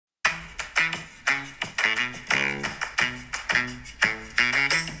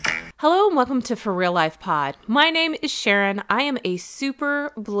Hello and welcome to For Real Life Pod. My name is Sharon. I am a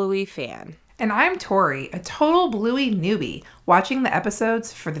super Bluey fan. And I'm Tori, a total Bluey newbie, watching the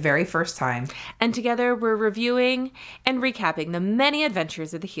episodes for the very first time. And together we're reviewing and recapping the many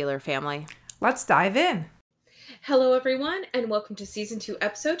adventures of the Healer family. Let's dive in. Hello everyone and welcome to Season 2,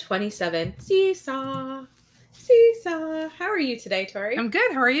 Episode 27, SeeSaw. SeeSaw. How are you today, Tori? I'm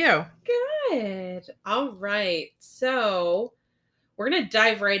good. How are you? Good. All right. So we're going to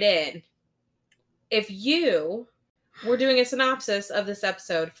dive right in. If you were doing a synopsis of this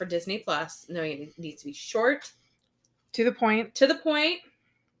episode for Disney Plus, knowing it needs to be short, To the point.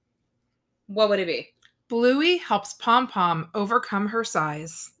 what would it be? Bluey helps Pom Pom overcome her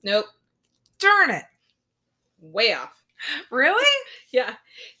size. Nope. Darn it. Way off. Really? Yeah.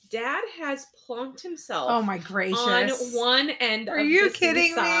 Dad has plonked himself Oh my gracious. on one end Are of you the kidding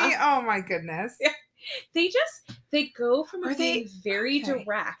seesaw. me? Oh my goodness. Yeah. They go from being very okay.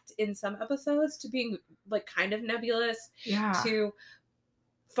 direct in some episodes to being like kind of nebulous Yeah. to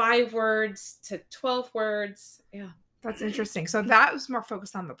 5 words to 12 words. Yeah. That's interesting. So that was more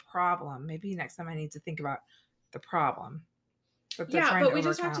focused on the problem. Maybe next time I need to think about the problem. But we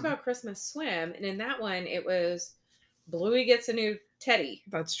just talked about Christmas Swim, and in that one it was Bluey gets a new teddy.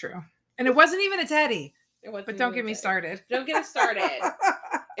 That's true. And it wasn't even a teddy. But don't get me started. Don't get us started.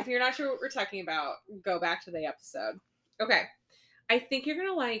 If you're not sure what we're talking about, go back to the episode. Okay. I think you're going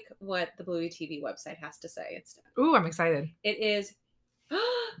to like what the Bluey TV website has to say instead. Ooh, I'm excited. It is...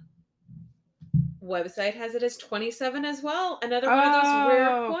 website has it as 27 as well. Another one of those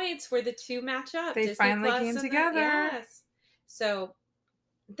rare points where the two match up. They Disney finally Plus came together. Yes. So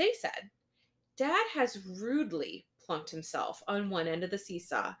they said, Dad has rudely plunked himself on one end of the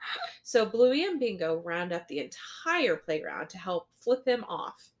seesaw. So Bluey and Bingo round up the entire playground to help flip him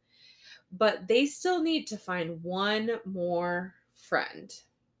off. But they still need to find one more friend.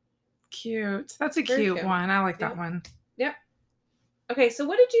 Cute. That's a Very cute one. I like that one. Yep. Okay, so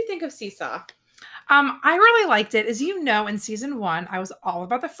what did you think of SeeSaw? I really liked it. As you know, in season 1, I was all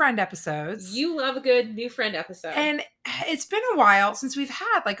about the friend episodes. You love a good new friend episode. And it's been a while since we've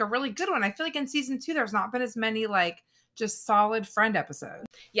had like a really good one. I feel like in season 2, there's not been as many like just solid friend episodes.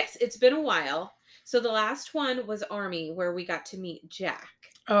 Yes, it's been a while. So the last one was Army, where we got to meet Jack.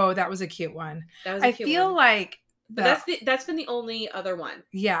 Oh, that was a cute one. That was a cute one. I feel like that's been the only other one.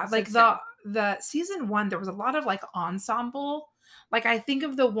 Yeah, like the season 1, there was a lot of like ensemble. Like I think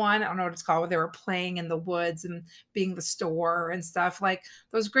of the one, I don't know what it's called, where they were playing in the woods and being the store and stuff. Like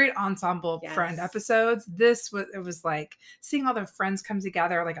those great ensemble friend episodes. It was like seeing all their friends come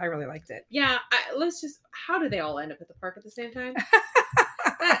together. Like I really liked it. Yeah, how do they all end up at the park at the same time?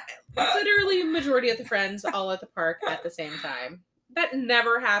 Literally majority of the friends all at the park at the same time. That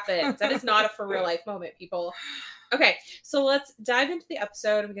never happens. That is not a for real life moment, people. Okay, so let's dive into the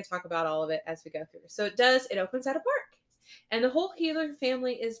episode and we can talk about all of it as we go through. So it opens at a park. And the whole Healer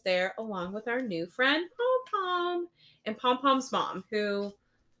family is there along with our new friend, Pom Pom, and Pom Pom's mom, who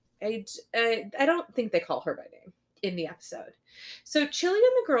I don't think they call her by name in the episode. So Chili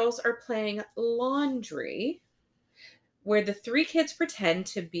and the girls are playing laundry, where the 3 kids pretend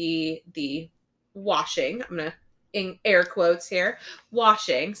to be the washing. I'm going to in air quotes here,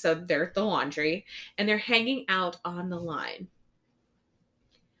 washing. So they're the laundry, and they're hanging out on the line.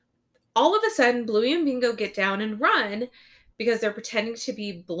 All of a sudden, Bluey and Bingo get down and run because they're pretending to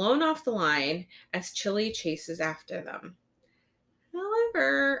be blown off the line as Chili chases after them.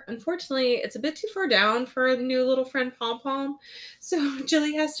 However, unfortunately, it's a bit too far down for a new little friend Pom Pom, so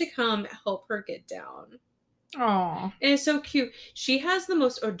Chili has to come help her get down. Aww. And it's so cute. She has the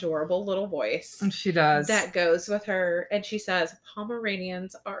most adorable little voice. She does. That goes with her, and she says,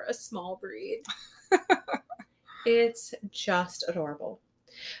 Pomeranians are a small breed. It's just adorable.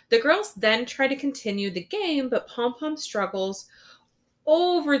 The girls then try to continue the game, but Pom Pom struggles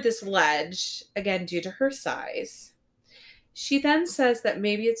over this ledge, again, due to her size. She then says that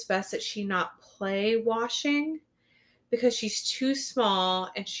maybe it's best that she not play washing because she's too small,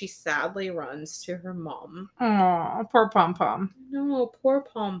 and she sadly runs to her mom. Oh, poor Pom Pom. No, poor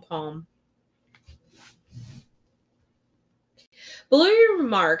Pom Pom. Bluey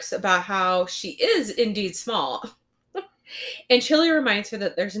remarks about how she is indeed small. And Chili reminds her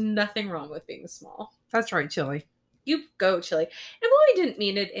that there's nothing wrong with being small. That's right, Chili. You go, Chili. And Bluey didn't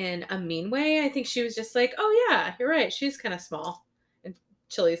mean it in a mean way. I think she was just like, oh yeah, you're right. She's kind of small. And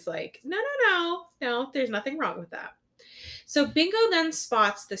Chili's like, no, there's nothing wrong with that. So Bingo then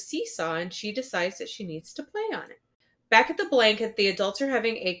spots the seesaw and she decides that she needs to play on it. Back at the blanket, the adults are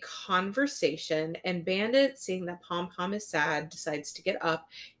having a conversation, and Bandit, seeing that Pom Pom is sad, decides to get up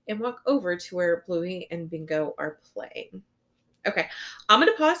and walk over to where Bluey and Bingo are playing. Okay. I'm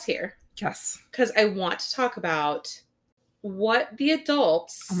going to pause here Yes. because I want to talk about what the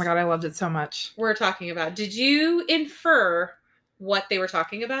adults Oh my God, I loved it so much. were talking about. Did you infer what they were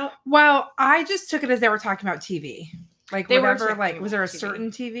talking about? Well, I just took it as they were talking about TV. Like They were whatever, talking like, was there a about TV.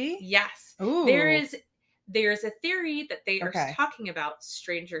 certain TV? Yes. Ooh. There's a theory that they are Okay. talking about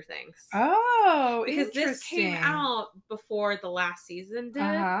Stranger Things. Oh, Because this came interesting. out before the last season did.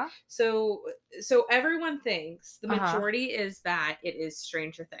 Uh-huh. So everyone thinks the majority is that it is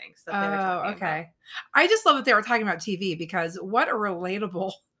Stranger Things that they're talking about. I just love that they were talking about TV because what a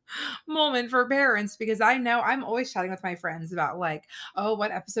relatable moment for parents, because I know I'm always chatting with my friends about like, oh,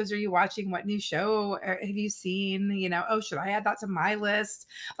 what episodes are you watching? What new show have you seen? You know, oh, should I add that to my list?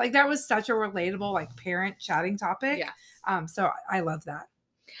 Like that was such a relatable like parent chatting topic. Yes. So I love that.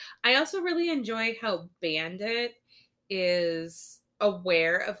 I also really enjoy how Bandit is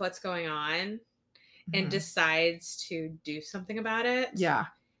aware of what's going on and decides to do something about it. Yeah.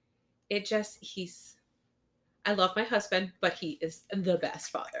 I love my husband, but he is the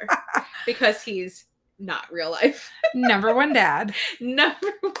best father because he's not real life. Number one dad. Number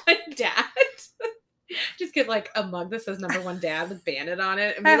one dad. Just get like a mug that says number one dad with Bandit on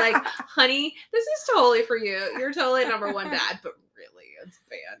it and be like, honey, this is totally for you. You're totally number one dad, but really it's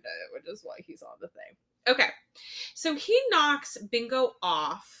Bandit, which is why he's on the thing. Okay. So he knocks Bingo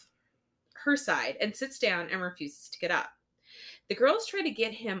off her side and sits down and refuses to get up. The girls try to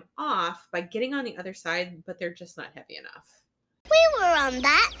get him off by getting on the other side, but they're just not heavy enough. We were on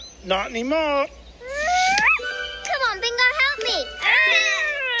that. Not anymore. Come on, Bingo, help me.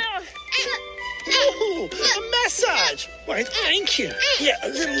 Ooh, a massage. Why, thank you. Yeah, a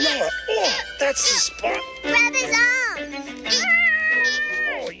little lower. Oh, that's the spot. Grab his arm.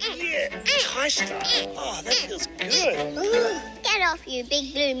 Oh, yeah. Touched up. Oh, that feels good. Get off, you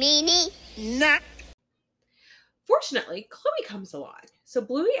big blue meanie. Nah. Fortunately, Chloe comes along. So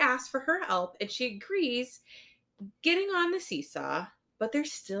Bluey asks for her help and she agrees, getting on the seesaw, but they're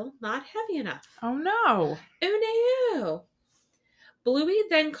still not heavy enough. Oh no. Oh no. Bluey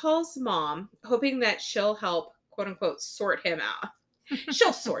then calls Mom, hoping that she'll help, quote unquote, sort him out.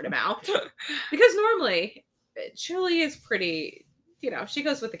 She'll sort him out. Because normally, Chili is pretty, she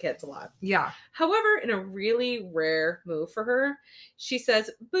goes with the kids a lot. Yeah. However, in a really rare move for her, she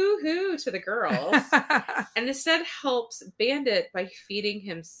says boo-hoo to the girls and instead helps Bandit by feeding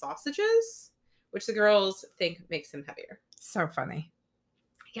him sausages, which the girls think makes him heavier. So funny.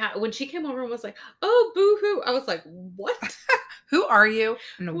 Yeah, when she came over and was like, oh, boo-hoo, I was like, what? Who are you?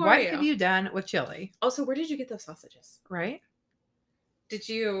 And Who what are you? have you done with Chili? Also, where did you get those sausages? Right? Did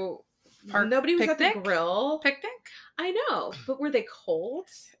you... Park Nobody was picnic? at the grill. Picnic? I know, but were they cold?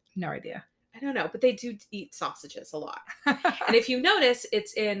 No idea. I don't know, but they do eat sausages a lot. And if you notice,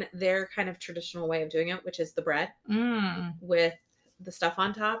 it's in their kind of traditional way of doing it, which is the bread with the stuff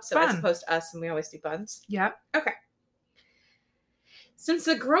on top. So as opposed to us, and we always do buns. Yep. Okay. Since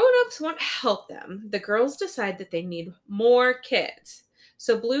the grown-ups won't help them, the girls decide that they need more kids.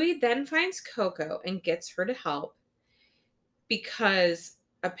 So Bluey then finds Coco and gets her to help because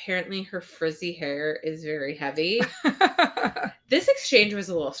apparently her frizzy hair is very heavy. This exchange was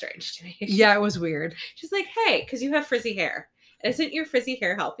a little strange to me. Yeah, it was weird. She's like, hey, because you have frizzy hair. Isn't your frizzy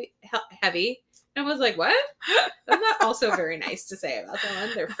hair heavy? And I was like, what? That's not also very nice to say about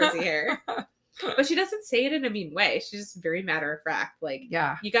someone, their frizzy hair. But she doesn't say it in a mean way. She's just very matter of fact. Like,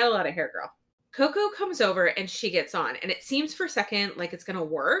 yeah, you got a lot of hair, girl. Coco comes over and she gets on. And it seems for a second like it's going to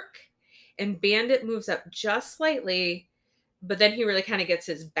work. And Bandit moves up just slightly. But then he really kind of gets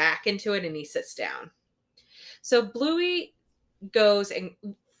his back into it and he sits down. So Bluey goes and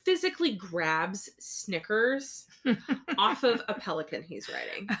physically grabs Snickers off of a pelican he's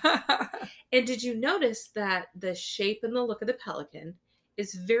riding. And did you notice that the shape and the look of the pelican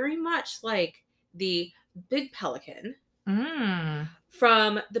is very much like the big pelican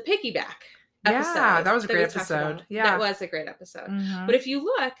from the Piggyback episode? Yeah, that was a great episode. Yeah, that was a great episode. But if you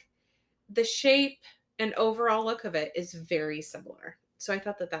look, the shape and overall look of it is very similar. So I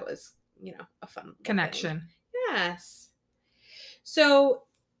thought that was, a fun connection. Thing. Yes. So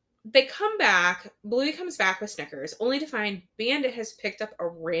they come back. Bluey comes back with Snickers, only to find Bandit has picked up a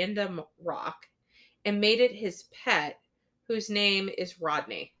random rock and made it his pet, whose name is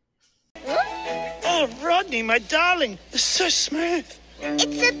Rodney. Oh, Rodney, my darling. It's so smooth.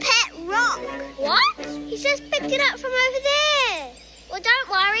 It's a pet rock. What? He's just picked it up from over there. Well, don't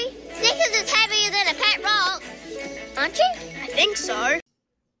worry. Snickers is heavier than a pet rock. Aren't you? I think so.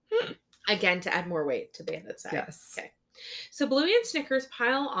 Again, to add more weight to Bandit's side. Yes. Okay. So Bluey and Snickers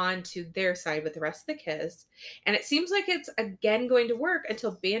pile on to their side with the rest of the kids. And it seems like it's again going to work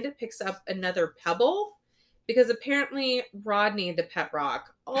until Bandit picks up another pebble because apparently Rodney, the pet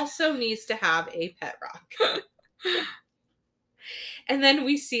rock, also needs to have a pet rock. And then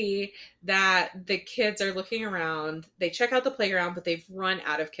we see that the kids are looking around. They check out the playground, but they've run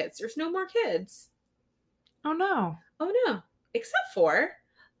out of kids. There's no more kids. Oh, no. Oh, no. Except for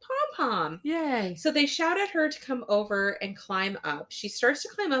Pom-Pom. Yay. So they shout at her to come over and climb up. She starts to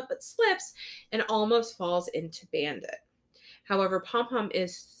climb up, but slips and almost falls into Bandit. However, Pom-Pom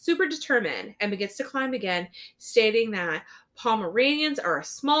is super determined and begins to climb again, stating that Pomeranians are a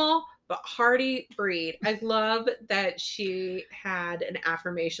small but hardy breed. I love that she had an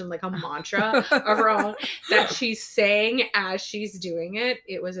affirmation, like a mantra of her own, that she's saying as she's doing it.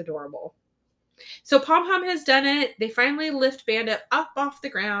 It was adorable. So Pom-Pom has done it. They finally lift Bandit up off the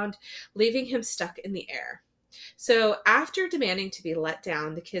ground, leaving him stuck in the air. So after demanding to be let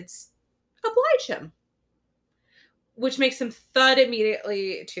down, the kids oblige him, which makes him thud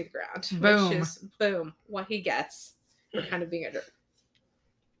immediately to the ground. Boom. Which is, boom, what he gets for kind of being a jerk.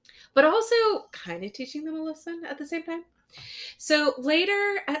 But also kind of teaching them a lesson at the same time. So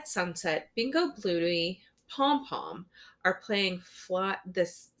later at sunset, Bingo, Bluey, Pom-Pom are playing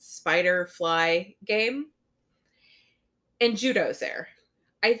this spider fly game. And Judo's there.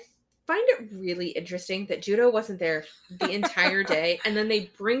 I find it really interesting that Judo wasn't there the entire day. And then they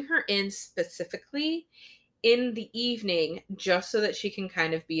bring her in specifically in the evening just so that she can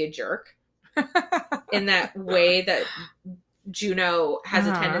kind of be a jerk. In that way that Juno has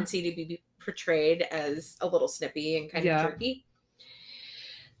a tendency to be portrayed as a little snippy and kind of jerky.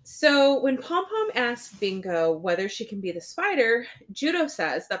 So when Pom-Pom asks Bingo whether she can be the spider, Judo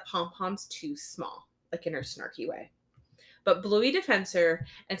says that Pom-Pom's too small, like in her snarky way. But Bluey defends her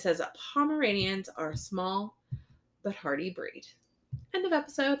and says that Pomeranians are a small but hardy breed. End of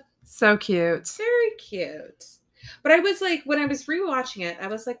episode. So cute. Very cute. But I was like, when I was rewatching it, I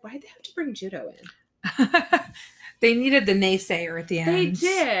was like, why'd they have to bring Judo in? They needed the naysayer at the end. They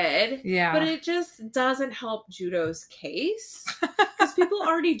did. Yeah. But it just doesn't help Judo's case. Because people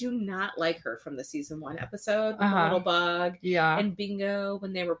already do not like her from the season 1 episode. With the little bug. Yeah. And Bingo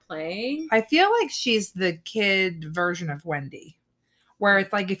when they were playing. I feel like she's the kid version of Wendy. Where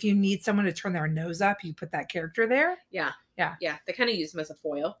it's like if you need someone to turn their nose up, you put that character there. Yeah. Yeah. Yeah. They kind of use them as a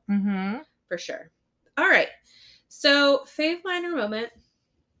foil. Mm-hmm. For sure. All right. So, fave liner moment.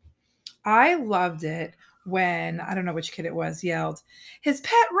 I loved it when, I don't know which kid it was, yelled, "His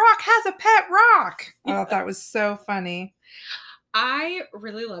pet rock has a pet rock." I thought that was so funny. I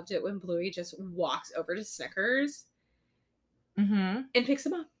really loved it when Bluey just walks over to Snickers and picks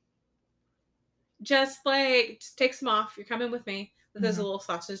him up. Just takes him off. You're coming with me with those little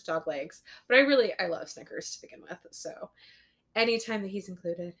sausage dog legs. But I love Snickers to begin with. So anytime that he's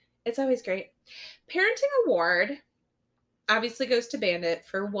included, it's always great. Parenting award obviously goes to Bandit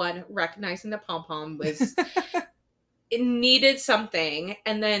for one, recognizing that Pom-Pom was it needed something,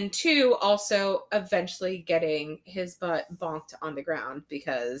 and then 2, also eventually getting his butt bonked on the ground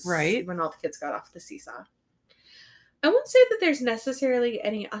because when all the kids got off the SeeSaw. I won't say that there's necessarily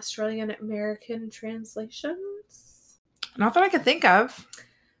any Australian American translations. Not that I could think of.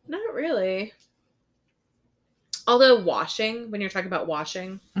 Not really. Although washing, when you're talking about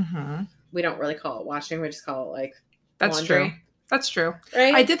washing, we don't really call it washing. We just call it like That's laundry. True. That's true.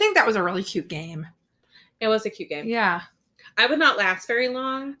 Right? I did think that was a really cute game. It was a cute game. Yeah. I would not last very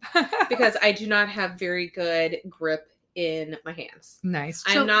long because I do not have very good grip in my hands. Nice.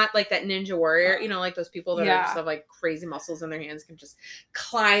 I'm not like that ninja warrior, like those people that Yeah. just have like crazy muscles in their hands, can just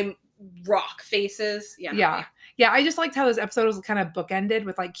climb rock faces. Yeah. Yeah. Yeah. I just liked how those episodes kind of bookended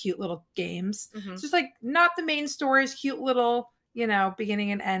with like cute little games. It's just like not the main stories, cute little,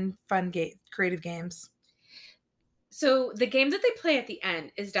 beginning and end fun creative games. So the game that they play at the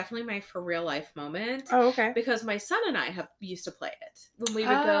end is definitely my for real life moment. Oh, okay. Because my son and I used to play it when we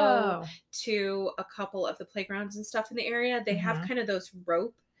would go to a couple of the playgrounds and stuff in the area. They have kind of those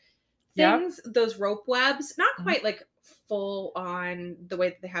rope things, those rope webs, not quite like full on the way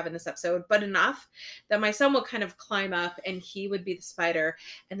that they have in this episode, but enough that my son would kind of climb up and he would be the spider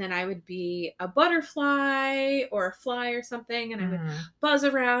and then I would be a butterfly or a fly or something, and I would buzz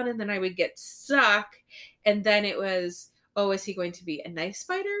around and then I would get stuck, and then it was, oh, is he going to be a nice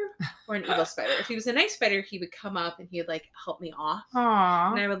spider or an evil spider? If he was a nice spider, he would come up and he would like help me off.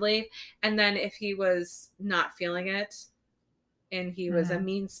 Aww. And I would leave. And then if he was not feeling it and he was a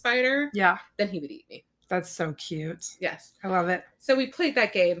mean spider, then he would eat me. That's so cute. Yes. I love it. So we played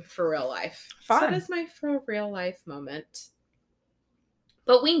that game for real life. Fun. So that is my for real life moment.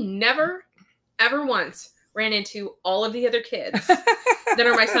 But we never, ever once ran into all of the other kids that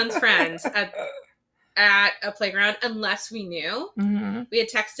are my son's friends at at a playground unless we knew. Mm-hmm. We had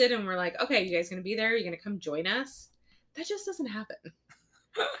texted and we're like, okay, you guys going to be there? You're going to come join us? That just doesn't happen.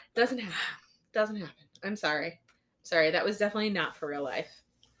 Doesn't happen. Doesn't happen. I'm sorry. Sorry, that was definitely not for real life.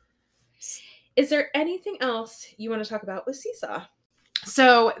 Is there anything else you want to talk about with SeeSaw?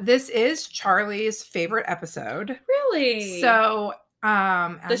 So this is Charlie's favorite episode. Really? So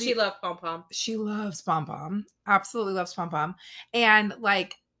does she love Pom Pom? She loves Pom Pom. Absolutely loves Pom Pom. And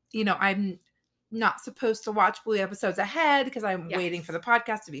like, you know, I'm not supposed to watch Bluey episodes ahead because I'm waiting for the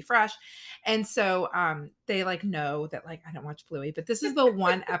podcast to be fresh. And so they like know that like I don't watch Bluey, but this is the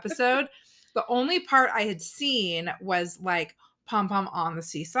one episode. The only part I had seen was like Pom Pom on the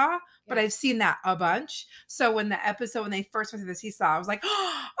seesaw, but I've seen that a bunch. So when they first went to the seesaw, I was like,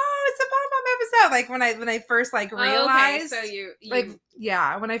 oh, it's a Pom Pom episode. Like when I first like realized, okay, so you like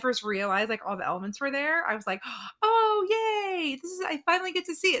when I first realized like all the elements were there, I was like, oh yay, I finally get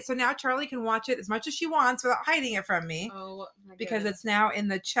to see it. So now Charlie can watch it as much as she wants without hiding it from me. Oh my because goodness. it's now in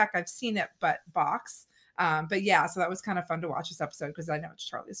the check I've seen it but box. But yeah, so that was kind of fun to watch this episode because I know it's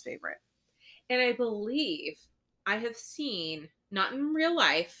Charlie's favorite. And I believe I have seen, not in real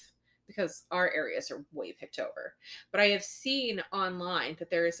life, because our areas are way picked over, but I have seen online that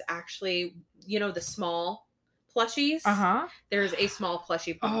there is actually, you know, the small plushies. There's a small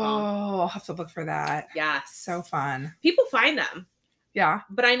plushie Pom Pom. Oh, I'll have to look for that. Yes. So fun. People find them. Yeah.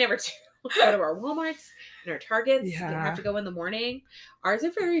 But I never do. Go to our Walmarts and our Targets. Yeah. You have to go in the morning. Ours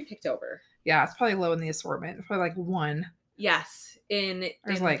are very picked over. Yeah, it's probably low in the assortment. It's probably like one. Yes. In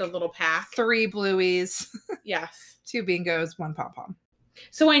like the little pack. 3 Blueys. Yes. 2 Bingos, 1 Pom Pom.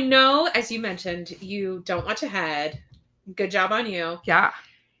 So I know, as you mentioned, you don't watch ahead. Good job on you. Yeah.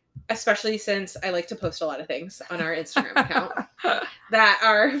 Especially since I like to post a lot of things on our Instagram account that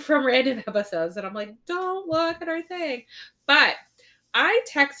are from random episodes. And I'm like, don't look at our thing. But I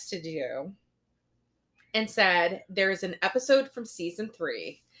texted you and said there's an episode from season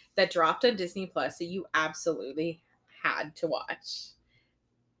 3 that dropped on Disney Plus that you absolutely had to watch.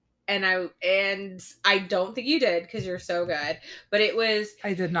 And I don't think you did because you're so good. But it was...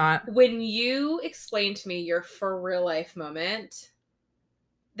 I did not. When you explained to me your for real life moment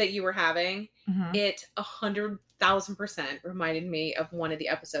that you were having, it 100,000% reminded me of one of the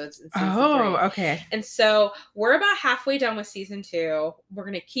episodes in season 3. Okay. And so we're about halfway done with season 2. We're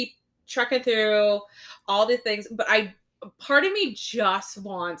going to keep trucking through all the things. But part of me just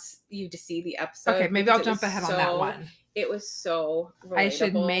wants you to see the episode. Okay, maybe I'll jump ahead on that one. It was so relatable. I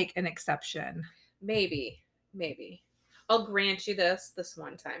should make an exception. Maybe. I'll grant you this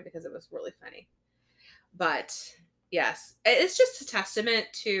one time because it was really funny. But yes, it's just a testament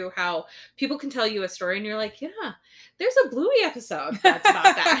to how people can tell you a story and you're like, yeah, there's a Bluey episode that's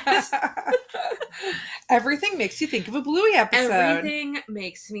about that. Everything makes you think of a Bluey episode. Everything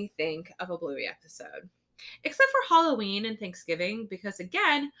makes me think of a Bluey episode. Except for Halloween and Thanksgiving, because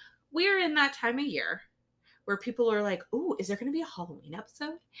again, we're in that time of year where people are like, ooh, is there going to be a Halloween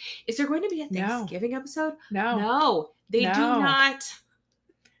episode? Is there going to be a Thanksgiving episode? No. They do not.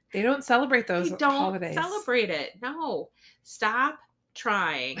 They don't celebrate those holidays. Don't celebrate it. No. Stop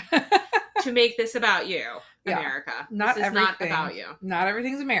trying to make this about you, America. This is not about you. Not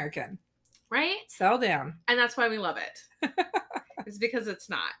everything's American. Right? Settle down. And that's why we love it. It's because it's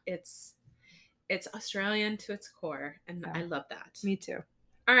not. It's Australian to its core. And I love that. Me too.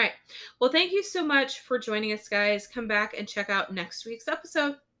 All right. Well, thank you so much for joining us, guys. Come back and check out next week's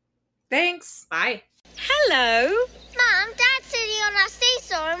episode. Thanks. Bye. Hello. Mom, Dad's sitting on our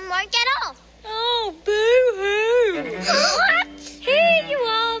seesaw and won't get off. Oh, boo-hoo. What? Here you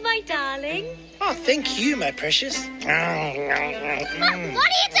are, my darling. Oh, thank you, my precious. Mom, what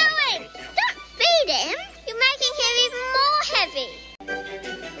are you doing? Don't feed him. You're making him even more heavy.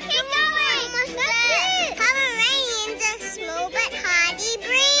 Keep going. Almost there. Pomeranians are small but hardy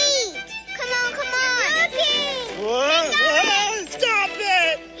breed. Come on. Whoa, stop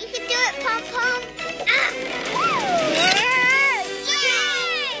it! You can do it, Pom Pom.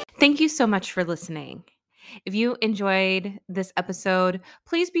 Thank you so much for listening. If you enjoyed this episode,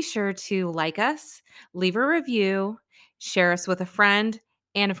 please be sure to like us, leave a review, share us with a friend,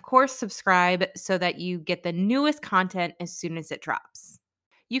 and of course, subscribe so that you get the newest content as soon as it drops.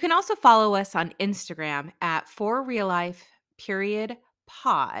 You can also follow us on Instagram at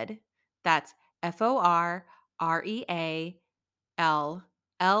forreallife_pod. That's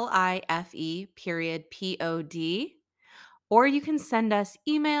FORREALLIFE_POD. Or you can send us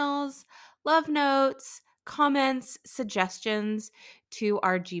emails, love notes, comments, suggestions to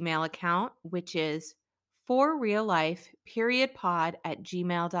our Gmail account, which is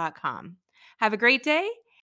forreallife_pod@gmail.com. Have a great day